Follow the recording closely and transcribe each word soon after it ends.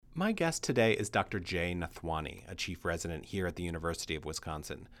My guest today is Dr. Jay Nathwani, a chief resident here at the University of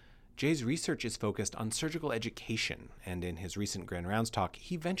Wisconsin. Jay's research is focused on surgical education, and in his recent Grand Rounds talk,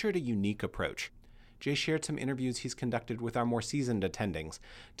 he ventured a unique approach. Jay shared some interviews he's conducted with our more seasoned attendings,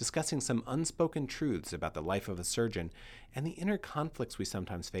 discussing some unspoken truths about the life of a surgeon and the inner conflicts we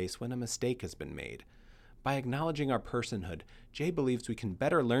sometimes face when a mistake has been made. By acknowledging our personhood, Jay believes we can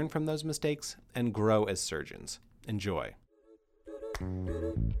better learn from those mistakes and grow as surgeons. Enjoy.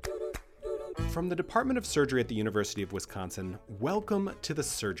 From the Department of Surgery at the University of Wisconsin, welcome to The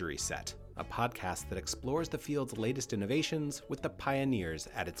Surgery Set, a podcast that explores the field's latest innovations with the pioneers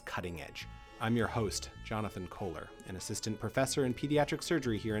at its cutting edge. I'm your host, Jonathan Kohler, an assistant professor in pediatric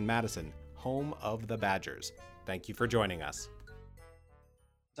surgery here in Madison, home of the Badgers. Thank you for joining us.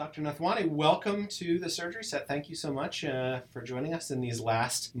 Dr. Nathwani, welcome to The Surgery Set. Thank you so much for joining us in these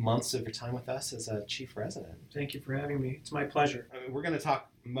last months of your time with us as a chief resident. Thank you for having me. It's my pleasure. We're going to talk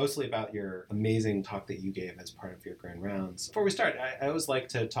mostly about your amazing talk that you gave as part of your Grand Rounds. Before we start, I always like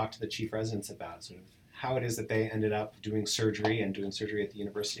to talk to the chief residents about sort of how it is that they ended up doing surgery at the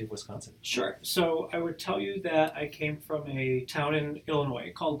University of Wisconsin. Sure. So I would tell you that I came from a town in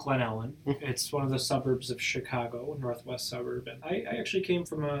Illinois called Glen Ellen. It's one of the suburbs of Chicago, a northwest suburb. And I actually came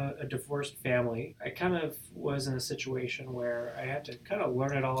from a divorced family. I kind of was in a situation where I had to kind of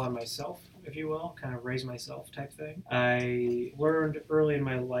learn it all on myself, if you will, kind of raise myself type thing. I learned early in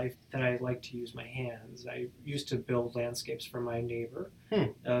my life that I like to use my hands. I used to build landscapes for my neighbor.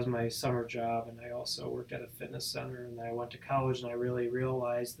 That was my summer job, and I also worked at a fitness center, and then I went to college, and I really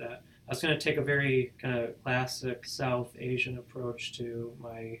realized that I was going to take a very kind of classic South Asian approach to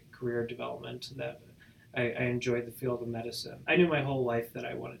my career development, that I enjoyed the field of medicine. I knew my whole life that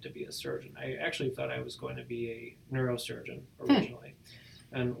I wanted to be a surgeon. I actually thought I was going to be a neurosurgeon originally.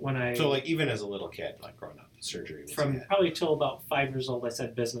 And when even as a little kid, like growing up, surgery was from probably till about 5 years old, I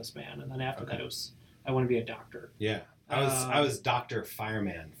said businessman, and then after that, it was I want to be a doctor. Yeah, I was doctor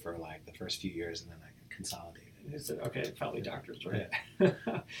fireman for like the first few years, and then I consolidated. Okay, probably doctors, right?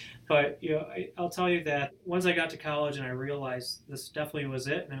 Yeah. But I'll tell you that once I got to college and I realized this definitely was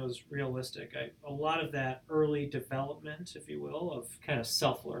it, and it was realistic. A lot of that early development, if you will, of kind of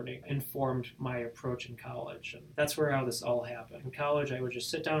self-learning informed my approach in college, and that's where how this all happened. In college, I would just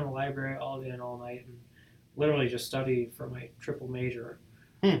sit down in the library all day and all night and literally just study for my triple major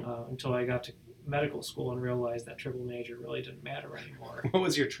until I got to medical school and realized that triple major really didn't matter anymore. What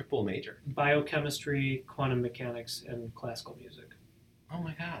was your triple major? Biochemistry, quantum mechanics, and classical music. Oh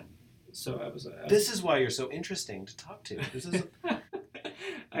my God. So This is why you're so interesting to talk to. This is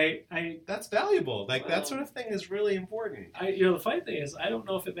that's valuable. That sort of thing is really important. The funny thing is I don't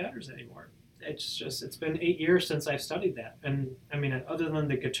know if it matters anymore. It's been 8 years since I've studied that. And I mean, other than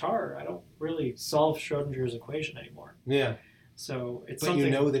the guitar, I don't really solve Schrodinger's equation anymore. Yeah. So it's but something.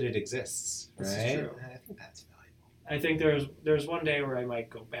 You know that it exists, right? This is true. I think that's valuable. I think there's one day where I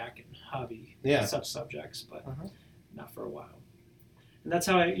might go back and hobby such subjects, but not for a while. And that's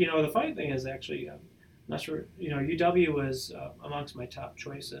how the funny thing is actually, I'm not sure, UW was amongst my top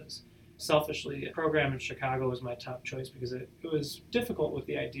choices. Selfishly, a program in Chicago was my top choice because it was difficult with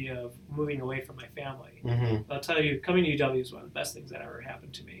the idea of moving away from my family. I'll tell you, coming to UW is one of the best things that ever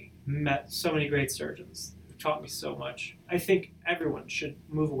happened to me. Met so many great surgeons. Taught me so much. I think everyone should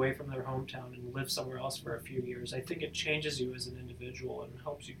move away from their hometown and live somewhere else for a few years. I think it changes you as an individual and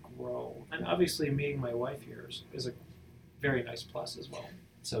helps you grow. And obviously meeting my wife here is a very nice plus as well.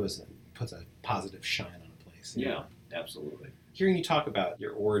 So it puts a positive shine on a place. Yeah, absolutely. Hearing you talk about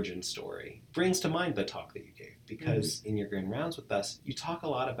your origin story brings to mind the talk that you gave, because in your Grand Rounds with us, you talk a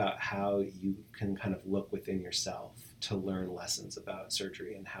lot about how you can kind of look within yourself to learn lessons about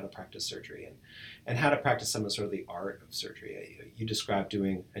surgery and how to practice surgery and how to practice some of sort of the art of surgery. You described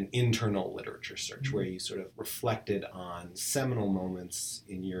doing an internal literature search where you sort of reflected on seminal moments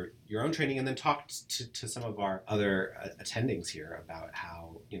in your own training and then talked to some of our other attendings here about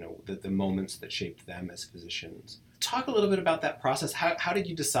how, the moments that shaped them as physicians. Talk a little bit about that process. How did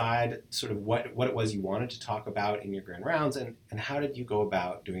you decide sort of what it was you wanted to talk about in your Grand Rounds, and how did you go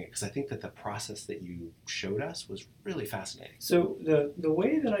about doing it? Because I think that the process that you showed us was really fascinating. So the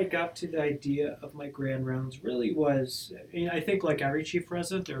way that I got to the idea of my Grand Rounds really was, I think like every chief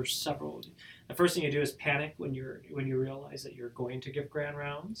resident, there are several. The first thing you do is panic when you realize that you're going to give Grand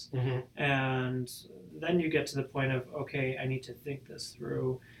Rounds, and then you get to the point of, okay, I need to think this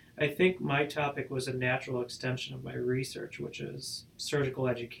through. I think my topic was a natural extension of my research, which is surgical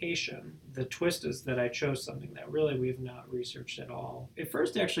education. The twist is that I chose something that really we've not researched at all. It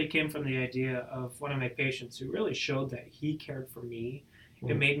first actually came from the idea of one of my patients who really showed that he cared for me.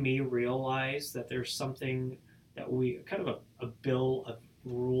 It made me realize that there's something that we, kind of a bill of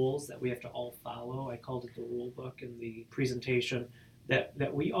rules rules that we have to all follow. I called it the Rulebook in the presentation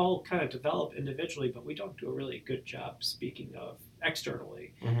that we all kind of develop individually, but we don't do a really good job speaking of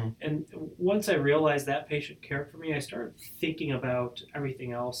externally. Mm-hmm. And once I realized that patient cared for me, I started thinking about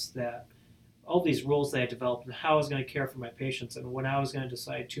everything else, that all these rules that I developed and how I was going to care for my patients, and when I was going to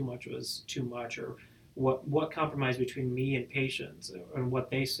decide too much was too much, or what compromise between me and patients and what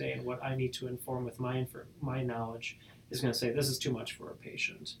they say and what I need to inform with my knowledge is going to say this is too much for a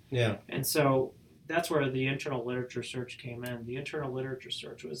patient. Yeah. And so that's where the internal literature search came in. The internal literature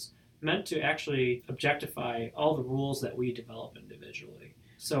search was meant to actually objectify all the rules that we develop individually.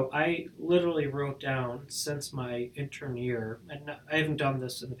 So I literally wrote down, since my intern year, and I haven't done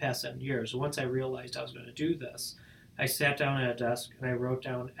this in the past 7 years, once I realized I was going to do this, I sat down at a desk and I wrote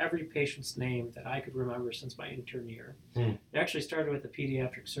down every patient's name that I could remember since my intern year. It actually started with a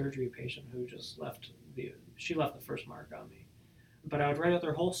pediatric surgery patient who just left the first mark on me. But I would write out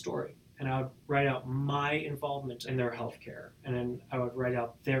their whole story, and I would write out my involvement in their healthcare, and then I would write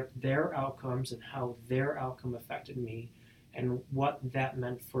out their outcomes and how their outcome affected me, and what that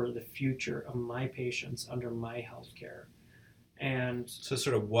meant for the future of my patients under my healthcare. And so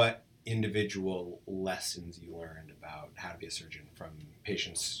sort of what individual lessons you learned about how to be a surgeon from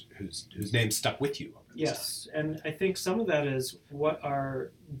patients whose names stuck with you over this yes, and I think some of that is what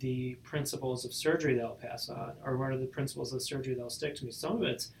are the principles of surgery that I'll pass on, or what are the principles of surgery that will stick to me. Some of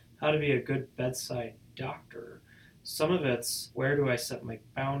it's how to be a good bedside doctor. Some of it's where do I set my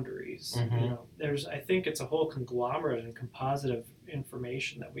boundaries. Mm-hmm. I think it's a whole conglomerate and composite of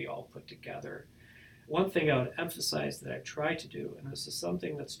information that we all put together. One thing I would emphasize that I try to do, and this is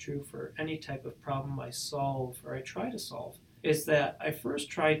something that's true for any type of problem I solve or I try to solve, is that I first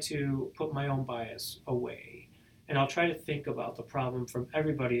try to put my own bias away. And I'll try to think about the problem from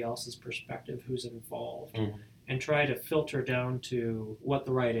everybody else's perspective who's involved. Mm-hmm. And try to filter down to what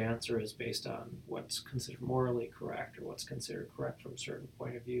the right answer is based on what's considered morally correct or what's considered correct from certain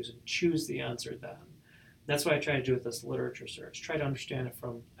point of views, and choose the answer then. That's what I try to do with this literature search. Try to understand it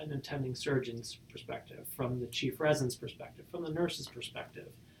from an attending surgeon's perspective, from the chief resident's perspective, from the nurse's perspective,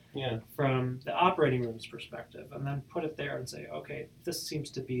 from the operating room's perspective, and then put it there and say, okay, this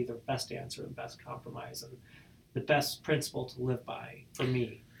seems to be the best answer and best compromise and the best principle to live by for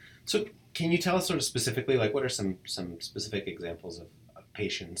me. So can you tell us sort of specifically, like what are some specific examples of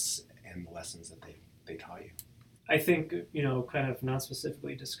patients and the lessons that they taught you? I think, kind of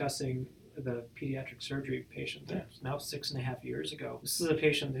non-specifically discussing the pediatric surgery patient that was now 6.5 years ago. This is a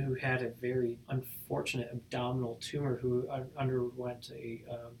patient who had a very unfortunate abdominal tumor who underwent a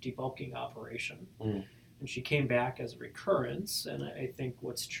debulking operation. And she came back as a recurrence, and I think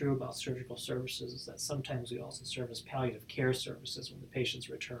what's true about surgical services is that sometimes we also serve as palliative care services when the patients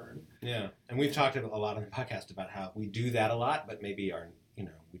return. Yeah, and we've talked a lot on the podcast about how we do that a lot, but maybe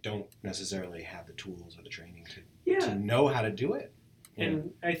we don't necessarily have the tools or the training to know how to do it.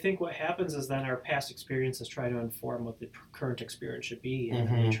 And I think what happens is then our past experiences try to inform what the current experience should be, and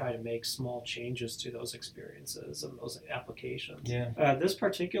then we try to make small changes to those experiences and those applications. This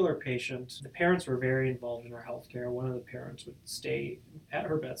particular patient, the parents were very involved in her healthcare. One of the parents would stay at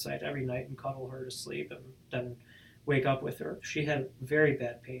her bedside every night and cuddle her to sleep, and then wake up with her. She had very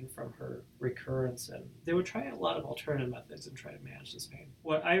bad pain from her recurrence, and they would try a lot of alternative methods and try to manage this pain.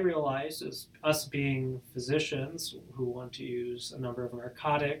 What I realized is us being physicians who want to use a number of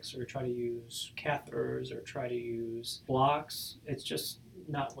narcotics or try to use catheters or try to use blocks, it's just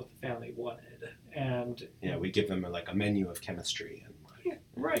not what the family wanted. And we give them a menu of chemistry and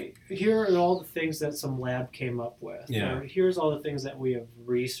right. Here are all the things that some lab came up with. Or here's all the things that we have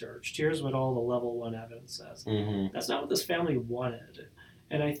researched. Here's what all the level 1 evidence says. That's not what this family wanted.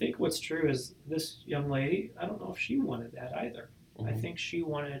 And I think what's true is this young lady, I don't know if she wanted that either. I think she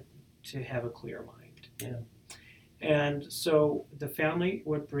wanted to have a clear mind. And so the family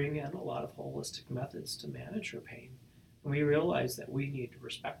would bring in a lot of holistic methods to manage her pain. And we realized that we need to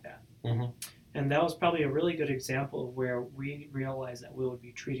respect that. And that was probably a really good example of where we realized that we would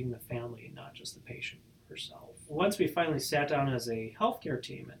be treating the family, not just the patient herself. Once we finally sat down as a healthcare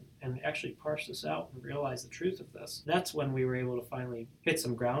team and actually parsed this out and realized the truth of this, that's when we were able to finally hit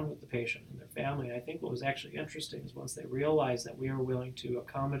some ground with the patient and their family. And I think what was actually interesting is once they realized that we were willing to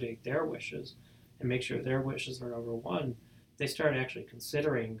accommodate their wishes and make sure their wishes are number one, they started actually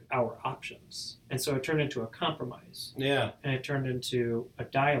considering our options. And so it turned into a compromise. And it turned into a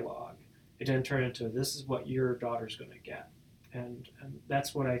dialogue. It didn't turn into, this is what your daughter's going to get. And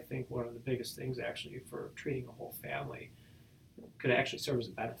that's what I think one of the biggest things actually for treating a whole family could actually serve as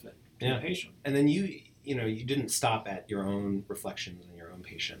a benefit to the patient. And then you didn't stop at your own reflections and your own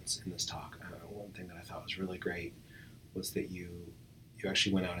patients in this talk. One thing that I thought was really great was that you you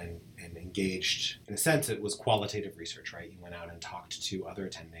actually went out and engaged, in a sense, it was qualitative research, right? You went out and talked to other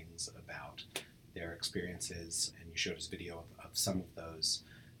attendings about their experiences, and you showed us video of some of those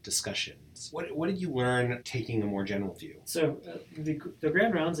discussions. What did you learn taking a more general view? So the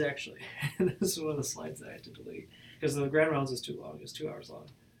Grand Rounds, actually, this is one of the slides that I had to delete, because the Grand Rounds is too long. It's 2 hours long.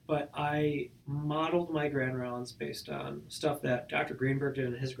 But I modeled my Grand Rounds based on stuff that Dr. Greenberg did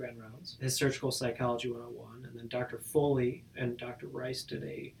in his Grand Rounds, his Surgical Psychology 101, and then Dr. Foley and Dr. Rice did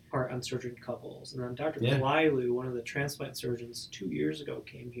a part on surgery in couples. And then Dr. Kalilu, one of the transplant surgeons 2 years ago,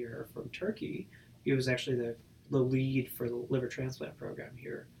 came here from Turkey. He was actually the lead for the liver transplant program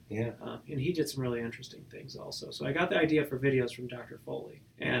here. Yeah. And he did some really interesting things also. So I got the idea for videos from Dr. Foley.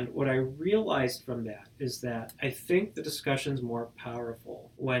 And what I realized from that is that I think the discussion's more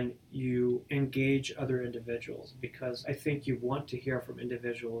powerful when you engage other individuals, because I think you want to hear from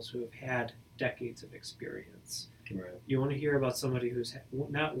individuals who have had decades of experience. Right. You want to hear about somebody who's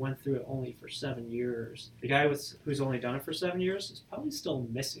not went through it only for 7 years. The guy who's only done it for 7 years is probably still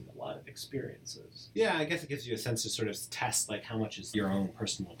missing a lot of experiences. Yeah, I guess it gives you a sense to sort of test, like, how much is your own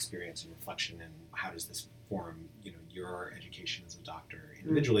personal experience and reflection, and how does this form, your education as a doctor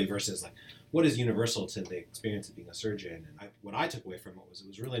individually versus, like, what is universal to the experience of being a surgeon. And what I took away from it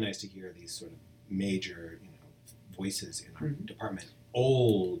was really nice to hear these sort of major, voices in our department,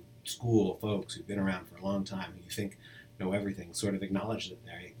 old school folks who've been around for a long time, who you think know everything, sort of acknowledge that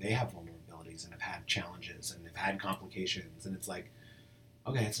they have vulnerabilities and have had challenges and have had complications, and it's like,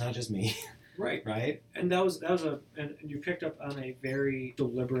 okay, it's not just me. Right. Right? And that was and you picked up on a very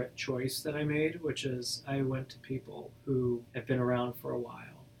deliberate choice that I made, which is I went to people who have been around for a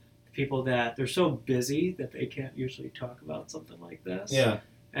while. People that they're so busy that they can't usually talk about something like this. Yeah.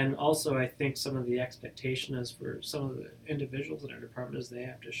 And also, I think some of the expectation is for some of the individuals in our department is they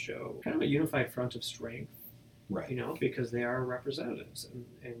have to show kind of a unified front of strength, right? Because they are representatives,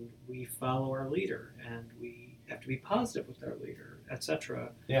 and we follow our leader, and we have to be positive with our leader,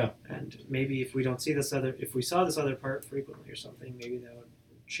 etc. Yeah. And maybe if we saw this other part frequently or something, maybe that would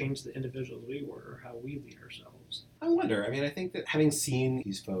change the individuals we were or how we lead ourselves. I wonder. I mean, I think that having seen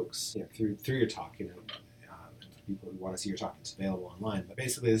these folks, through your talk, people who want to see your talk, it's available online. But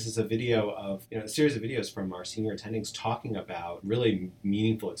basically, this is a video of, a series of videos from our senior attendings talking about really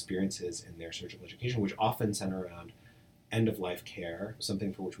meaningful experiences in their surgical education, which often center around end-of-life care,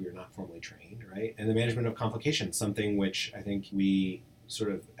 something for which we are not formally trained, right? And the management of complications, something which I think we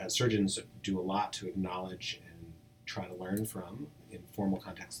sort of, as surgeons, do a lot to acknowledge and try to learn from in formal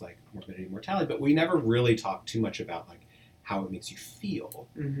contexts like morbidity and mortality, but we never really talk too much about, like, how it makes you feel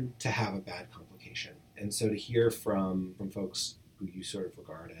to have a bad complication. And so to hear from folks who you sort of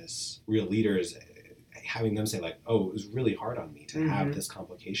regard as real leaders, having them say, like, oh, it was really hard on me to have this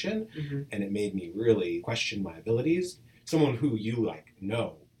complication, and it made me really question my abilities. Someone who you,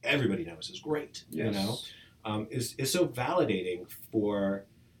 everybody knows is great, is so validating for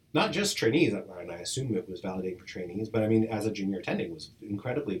not just trainees, and I assume it was validating for trainees, but I mean, as a junior attending, it was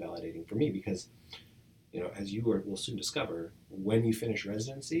incredibly validating for me because, as you will soon discover, when you finish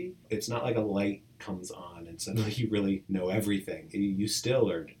residency, it's not like a light comes on and suddenly you really know everything. You still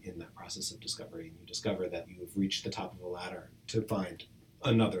are in that process of discovery, and you discover that you have reached the top of a ladder to find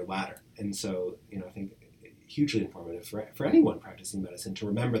another ladder. And so, I think hugely informative for anyone practicing medicine to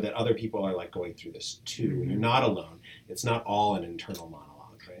remember that other people are, like, going through this too. And you're not alone. It's not all an internal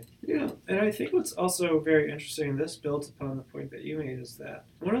monologue, right? Yeah, and I think what's also very interesting, and this builds upon the point that you made, is that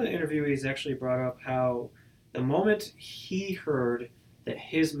one of the interviewees actually brought up how the moment he heard that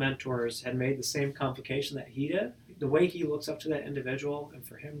his mentors had made the same complication that he did, the way he looks up to that individual, and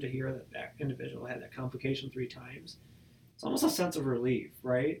for him to hear that that individual had that complication 3 times, it's almost a sense of relief,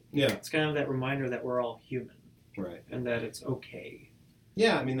 right? Yeah. It's kind of that reminder that we're all human. Right. And that it's okay.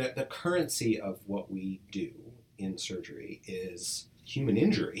 Yeah, I mean, the currency of what we do in surgery is human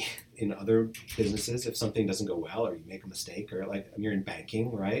injury. In other businesses, if something doesn't go well or you make a mistake, or like you're in banking,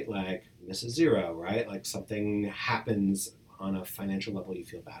 right? Like, miss a zero, right? Like, something happens on a financial level, you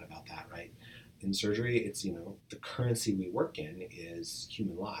feel bad about that, right? In surgery, it's, the currency we work in is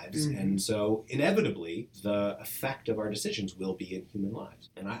human lives. And so inevitably, the effect of our decisions will be in human lives.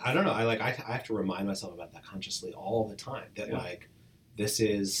 And I don't know, I have to remind myself about that consciously all the time, that this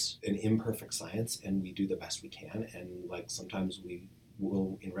is an imperfect science and we do the best we can. And, like, sometimes we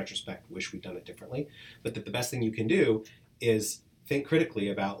will, in retrospect, wish we'd done it differently. But that the best thing you can do is think critically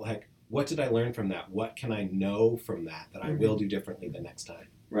about, like, what did I learn from that? What can I know from that I will do differently the next time?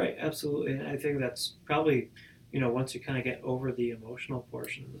 Right, absolutely. And I think that's probably, once you kind of get over the emotional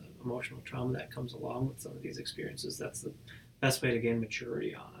portion, the emotional trauma that comes along with some of these experiences, that's the best way to gain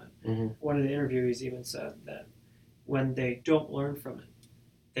maturity on it. One of the interviewees even said that when they don't learn from it,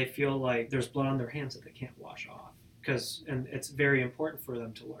 they feel like there's blood on their hands that they can't wash off. And it's very important for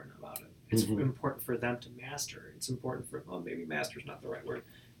them to learn about it. It's important for them to master. It's important for, well, maybe master is not the right word,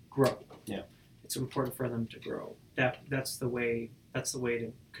 grow. Yeah. It's important for them to grow. That's the way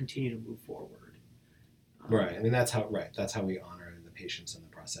to continue to move forward. Right. I mean, that's how we honor the patients in the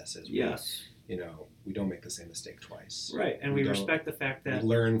process is. Yes. We don't make the same mistake twice. Right. And we respect the fact that we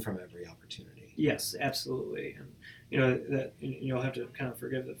learn from every opportunity. Yes, absolutely. And that you'll have to kind of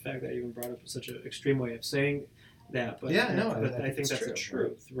forgive the fact that you even brought up such an extreme way of saying that. But I think that's the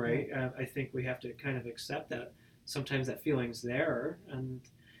truth, right? Yeah. I think we have to kind of accept that sometimes that feeling's there, and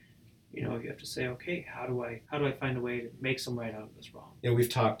you have to say, okay, how do I find a way to make some right out of this wrong? We've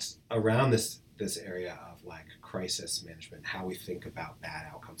talked around this area of like crisis management, how we think about bad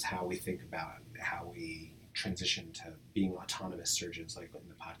outcomes, how we think about how we transition to being autonomous surgeons, like in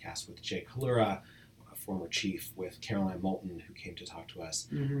the podcast with Jay Kalura, a former chief, with Caroline Moulton, who came to talk to us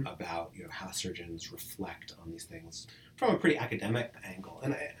about how surgeons reflect on these things from a pretty academic angle.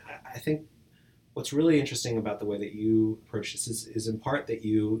 And I think what's really interesting about the way that you approach this is in part that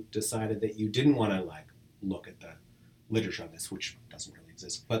you decided that you didn't want to like look at the literature on this, which doesn't really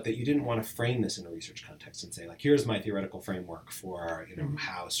exist, but that you didn't want to frame this in a research context and say, like, here's my theoretical framework for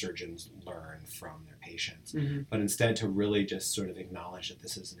how surgeons learn from their patients, but instead to really just sort of acknowledge that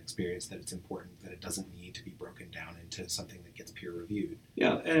this is an experience, that it's important, that it doesn't need to be broken down into something that gets peer reviewed.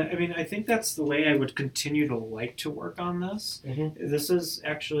 Yeah, I mean, I think that's the way I would continue to like to work on this. This is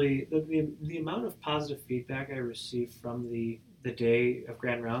actually the amount of positive feedback I received from the day of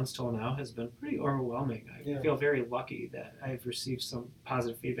Grand Rounds till now has been pretty overwhelming. I feel very lucky that I've received some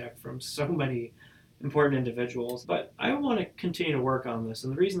positive feedback from so many important individuals. But I want to continue to work on this.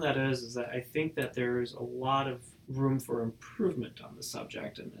 And the reason that is that I think that there's a lot of room for improvement on the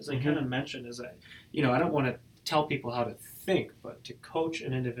subject. And as I kind of mentioned, is that, I don't want to tell people how to think, but to coach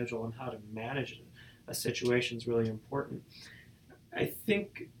an individual on how to manage a situation is really important. I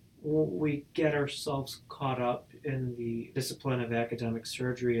think we get ourselves caught up in the discipline of academic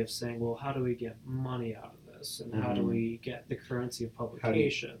surgery of saying, well, how do we get money out of this? And how do we get the currency of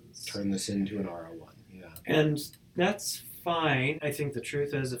publications? Turn this into an R01, yeah. And that's fine. I think the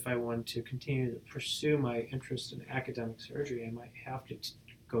truth is if I want to continue to pursue my interest in academic surgery, I might have to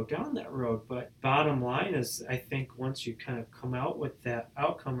go down that road. But bottom line is, I think once you kind of come out with that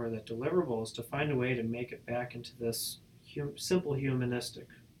outcome or that deliverable, is to find a way to make it back into this simple humanistic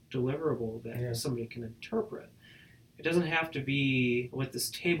deliverable that somebody can interpret. It doesn't have to be what this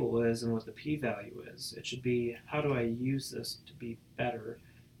table is and what the p-value is. It should be, how do I use this to be better,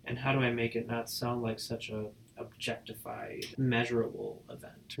 and how do I make it not sound like such a objectified, measurable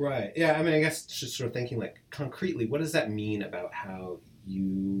event? Right. Yeah, I mean, I guess just sort of thinking like concretely, what does that mean about how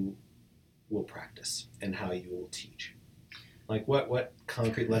you will practice and how you will teach? Like what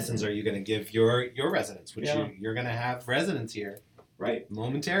concrete lessons are you going to give your residents, which you're going to have residents here? Right,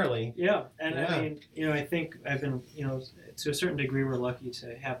 momentarily. Yeah, and I mean, I think I've been, to a certain degree, we're lucky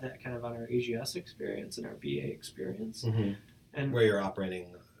to have that kind of on our AGS experience and our BA experience. And where you're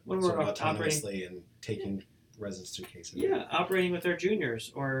operating sort of autonomously and taking residents through cases. Yeah, operating with our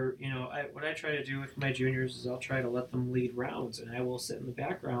juniors, or what I try to do with my juniors is I'll try to let them lead rounds, and I will sit in the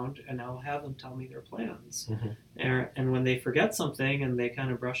background and I'll have them tell me their plans. And when they forget something and they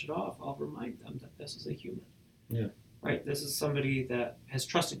kind of brush it off, I'll remind them that this is a human. Yeah. Right, this is somebody that has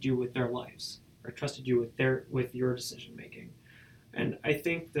trusted you with their lives, or trusted you with your decision making. And I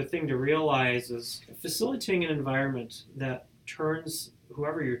think the thing to realize is facilitating an environment that turns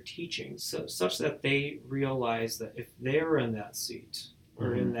whoever you're teaching such that they realize that if they're in that seat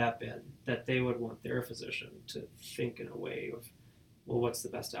or in that bed, that they would want their physician to think in a way of, well, what's the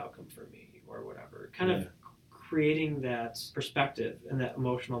best outcome for me, or whatever. Kind of creating that perspective and that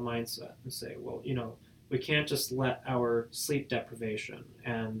emotional mindset and say, well, we can't just let our sleep deprivation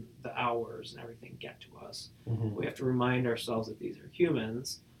and the hours and everything get to us. We have to remind ourselves that these are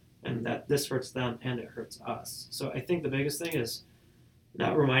humans and that this hurts them and it hurts us. So I think the biggest thing is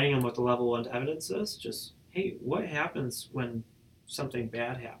not reminding them what the level 1 evidence is, just, hey, what happens when something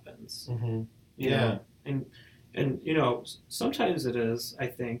bad happens? You know? And sometimes it is, I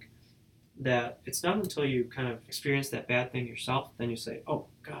think, that it's not until you kind of experience that bad thing yourself, then you say, oh,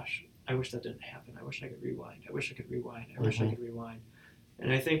 gosh, I wish that didn't happen. I wish I could rewind. I wish I could rewind. I wish I could rewind.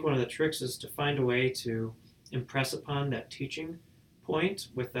 And I think one of the tricks is to find a way to impress upon that teaching point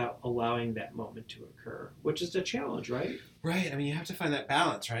without allowing that moment to occur, which is a challenge, right? Right. I mean, you have to find that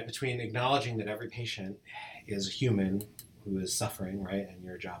balance, right, between acknowledging that every patient is a human who is suffering, right, and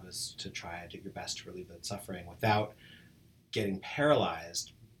your job is to try to do your best to relieve that suffering without getting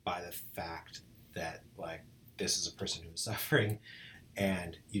paralyzed by the fact that, like, this is a person who is suffering,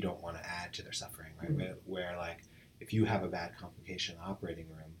 and you don't want to add to their suffering, right? Mm-hmm. Where like, if you have a bad complication in the operating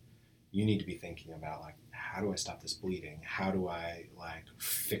room, you need to be thinking about like, how do I stop this bleeding? How do I like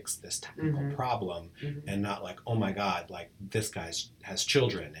fix this technical problem? And not like, oh my God, like this guy has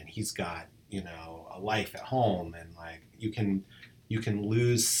children and he's got, you know, a life at home, and like you can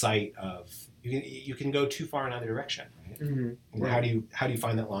lose sight of, you can go too far in either direction, right? How do you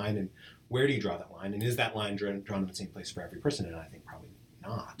find that line, and where do you draw that line, and is that line drawn in the same place for every person? And I think probably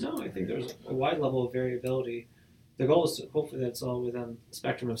not. No, I think there's a wide level of variability. The goal is to hopefully that's all within the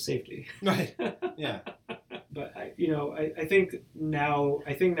spectrum of safety. Right. Yeah. But I think now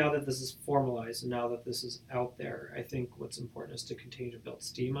that this is formalized and now that this is out there, I think what's important is to continue to build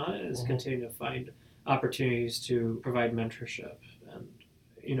steam on it, is continue to find opportunities to provide mentorship.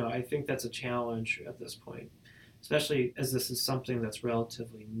 And I think that's a challenge at this point, especially as this is something that's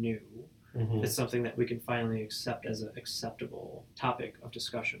relatively new. It's something that we can finally accept as an acceptable topic of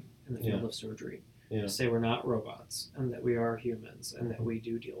discussion in the field of surgery. To say we're not robots, and that we are humans, and that we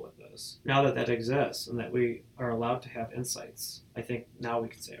do deal with this. Now that exists, and that we are allowed to have insights, I think now we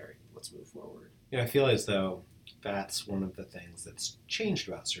can say, all right, let's move forward. I feel as though that's one of the things that's changed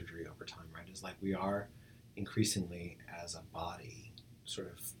about surgery over time, right? Is like we are increasingly, as a body,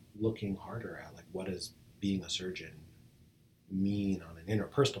 sort of looking harder at like, what does being a surgeon mean on an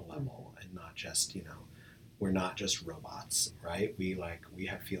interpersonal level, and not just, we're not just robots, right? We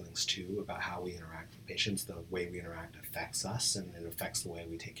have feelings too about how we interact with patients. The way we interact affects us, and it affects the way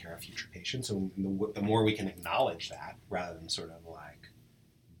we take care of future patients. So the more we can acknowledge that, rather than sort of like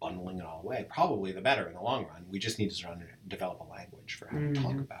bundling it all away, probably the better in the long run. We just need to sort of develop a language for how to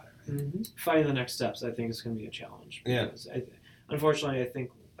talk about it. Right? Finding the next steps, I think, is going to be a challenge. Because unfortunately, I think,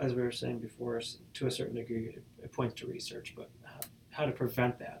 as we were saying before, to a certain degree, it points to research, but how to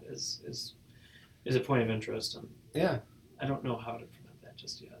prevent that is a point of interest, and I don't know how to prevent that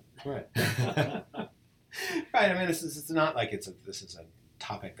just yet. Right. Right. I mean, it's not like this is a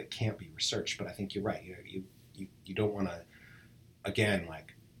topic that can't be researched, but I think you're right. You don't want to, again,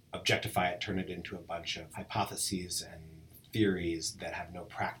 like objectify it, turn it into a bunch of hypotheses and theories that have no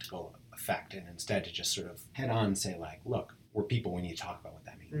practical effect, and instead to just sort of head on say like, look, we're people, we need to talk about what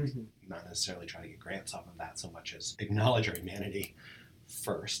that means. Not necessarily try to get grants off of that so much as acknowledge our humanity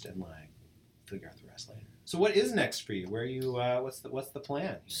first, and like figure out the rest later. So what is next for you? Where are you, what's the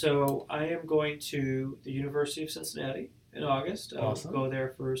plan? So I am going to the University of Cincinnati in August. Awesome. I'll go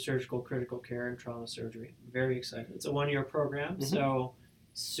there for surgical critical care and trauma surgery. I'm very excited. It's a 1-year program, so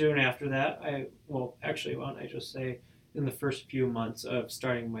soon after that, why don't I just say, in the first few months of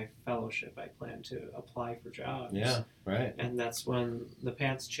starting my fellowship, I plan to apply for jobs. Yeah, right. And that's when the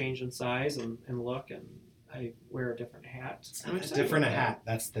pants change in size and look, and I wear a different hat. It's not different a hat.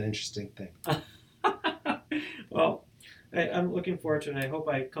 That's the interesting thing. Well, I'm looking forward to it, and I hope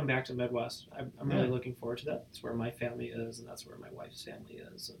I come back to Midwest. I'm really looking forward to that. That's where my family is, and that's where my wife's family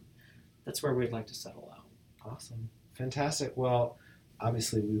is, and that's where we'd like to settle out. Awesome. Fantastic. Well,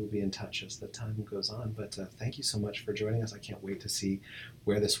 obviously we will be in touch as the time goes on, but thank you so much for joining us. I can't wait to see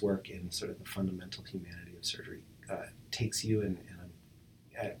where this work in sort of the fundamental humanity of surgery takes you, and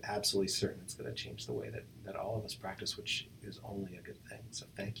I'm absolutely certain it's going to change the way that all of us practice, which is only a good thing. So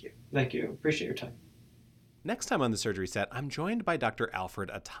thank you. Thank you. Appreciate your time. Next time on The Surgery Set, I'm joined by Dr. Alfred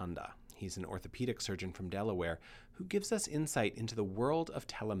Atanda. He's an orthopedic surgeon from Delaware who gives us insight into the world of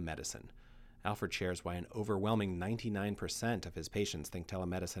telemedicine. Alfred shares why an overwhelming 99% of his patients think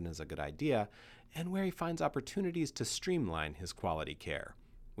telemedicine is a good idea, and where he finds opportunities to streamline his quality care.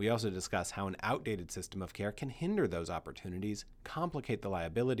 We also discuss how an outdated system of care can hinder those opportunities, complicate the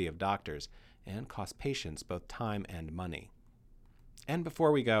liability of doctors, and cost patients both time and money. And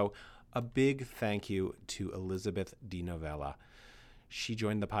before we go, a big thank you to Elizabeth DiNovella. She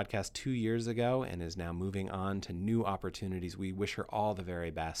joined the podcast 2 years ago and is now moving on to new opportunities. We wish her all the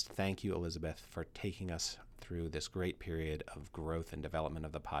very best. Thank you, Elizabeth, for taking us through this great period of growth and development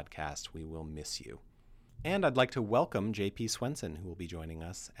of the podcast. We will miss you. And I'd like to welcome JP Swenson, who will be joining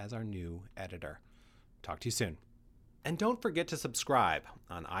us as our new editor. Talk to you soon. And don't forget to subscribe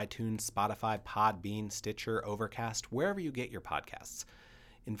on iTunes, Spotify, Podbean, Stitcher, Overcast, wherever you get your podcasts.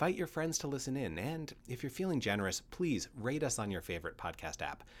 Invite your friends to listen in, and if you're feeling generous, please rate us on your favorite podcast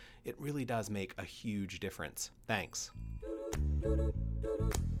app. It really does make a huge difference. Thanks.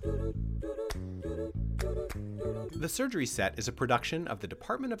 The Surgery Set is a production of the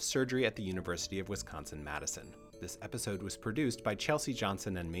Department of Surgery at the University of Wisconsin-Madison. This episode was produced by Chelsea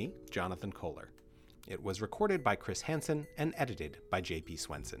Johnson and me, Jonathan Kohler. It was recorded by Chris Hansen and edited by JP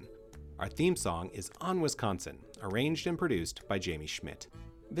Swenson. Our theme song is On Wisconsin, arranged and produced by Jamie Schmidt.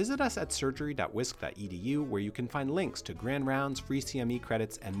 visit us at surgery.wisc.edu, where you can find links to grand rounds, free CME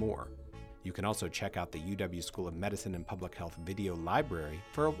credits, and more. You can also check out the UW School of Medicine and Public Health video library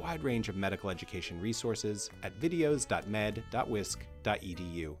for a wide range of medical education resources at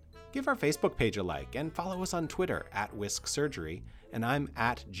videos.med.wisc.edu. Give our Facebook page a like and follow us on Twitter at Wisc Surgery, and I'm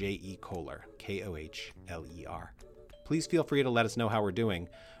at J.E. Kohler, Kohler. Please feel free to let us know how we're doing.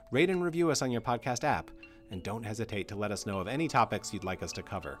 Rate and review us on your podcast app, and don't hesitate to let us know of any topics you'd like us to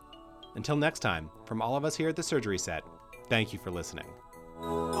cover. Until next time, from all of us here at the Surgery Set, thank you for listening.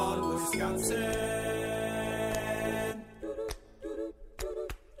 On Wisconsin.